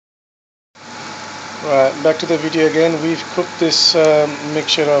Right, back to the video again. We've cooked this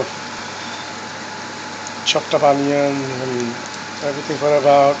mixture of chopped up onion and everything for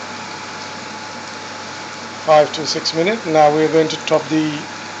about 5 to 6 minutes. Now we're going to top the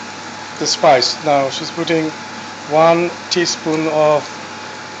spice. Now she's putting 1 teaspoon of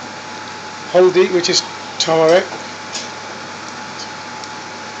haldi, which is turmeric.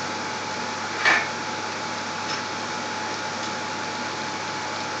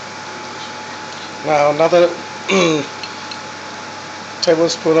 Now another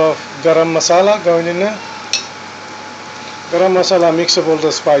tablespoon of garam masala going in there. Garam masala mix up all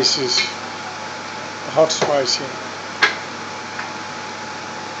the spices, hot spice here.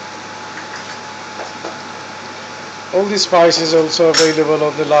 All these spices also available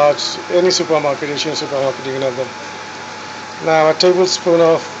on the large, any supermarket, Asian supermarket, you can have them. Now a teaspoon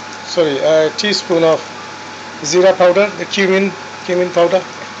of zira powder, the cumin powder.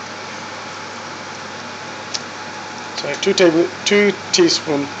 So 2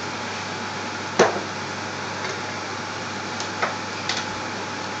 teaspoon.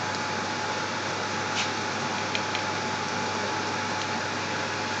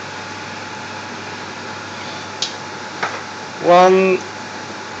 One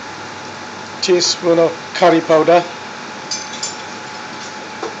teaspoon of curry powder.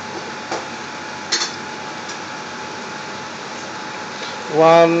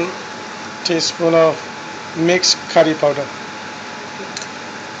 One teaspoon of mixed curry powder.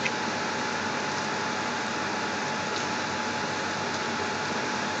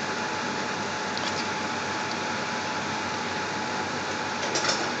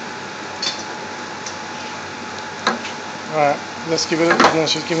 Alright, let's give it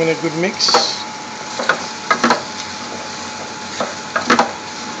a good mix.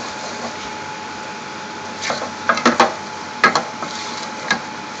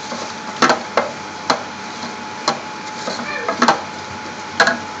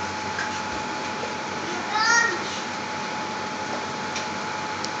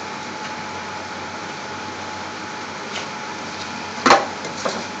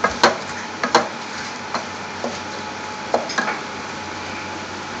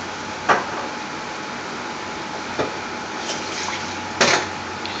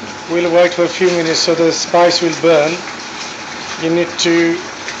 We'll wait for a few minutes so the spice will burn. You need to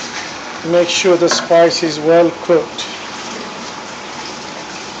make sure the spice is well cooked.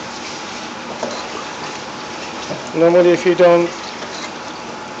 Normally if you don't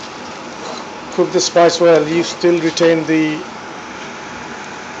cook the spice well, you still retain the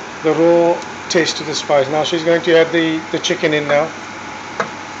raw taste to the spice. Now she's going to add the chicken in now.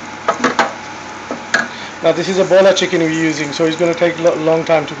 Now this is a bola chicken we're using, so it's going to take a long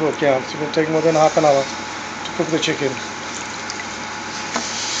time to cook. Yeah, it's going to take more than half an hour to cook the chicken.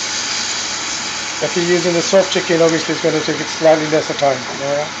 If you're using the soft chicken, obviously it's going to take slightly lesser time.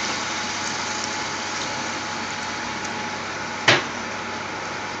 Yeah.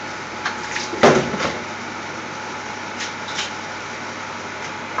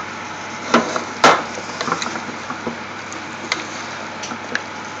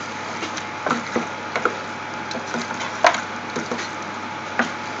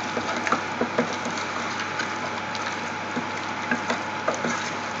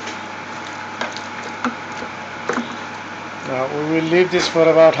 Now we will leave this for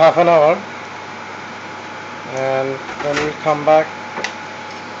about half an hour, and then we'll come back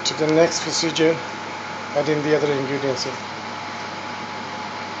to the next procedure, adding the other ingredients in.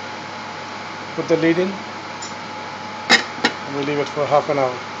 Put the lid in and we'll leave it for half an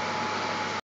hour.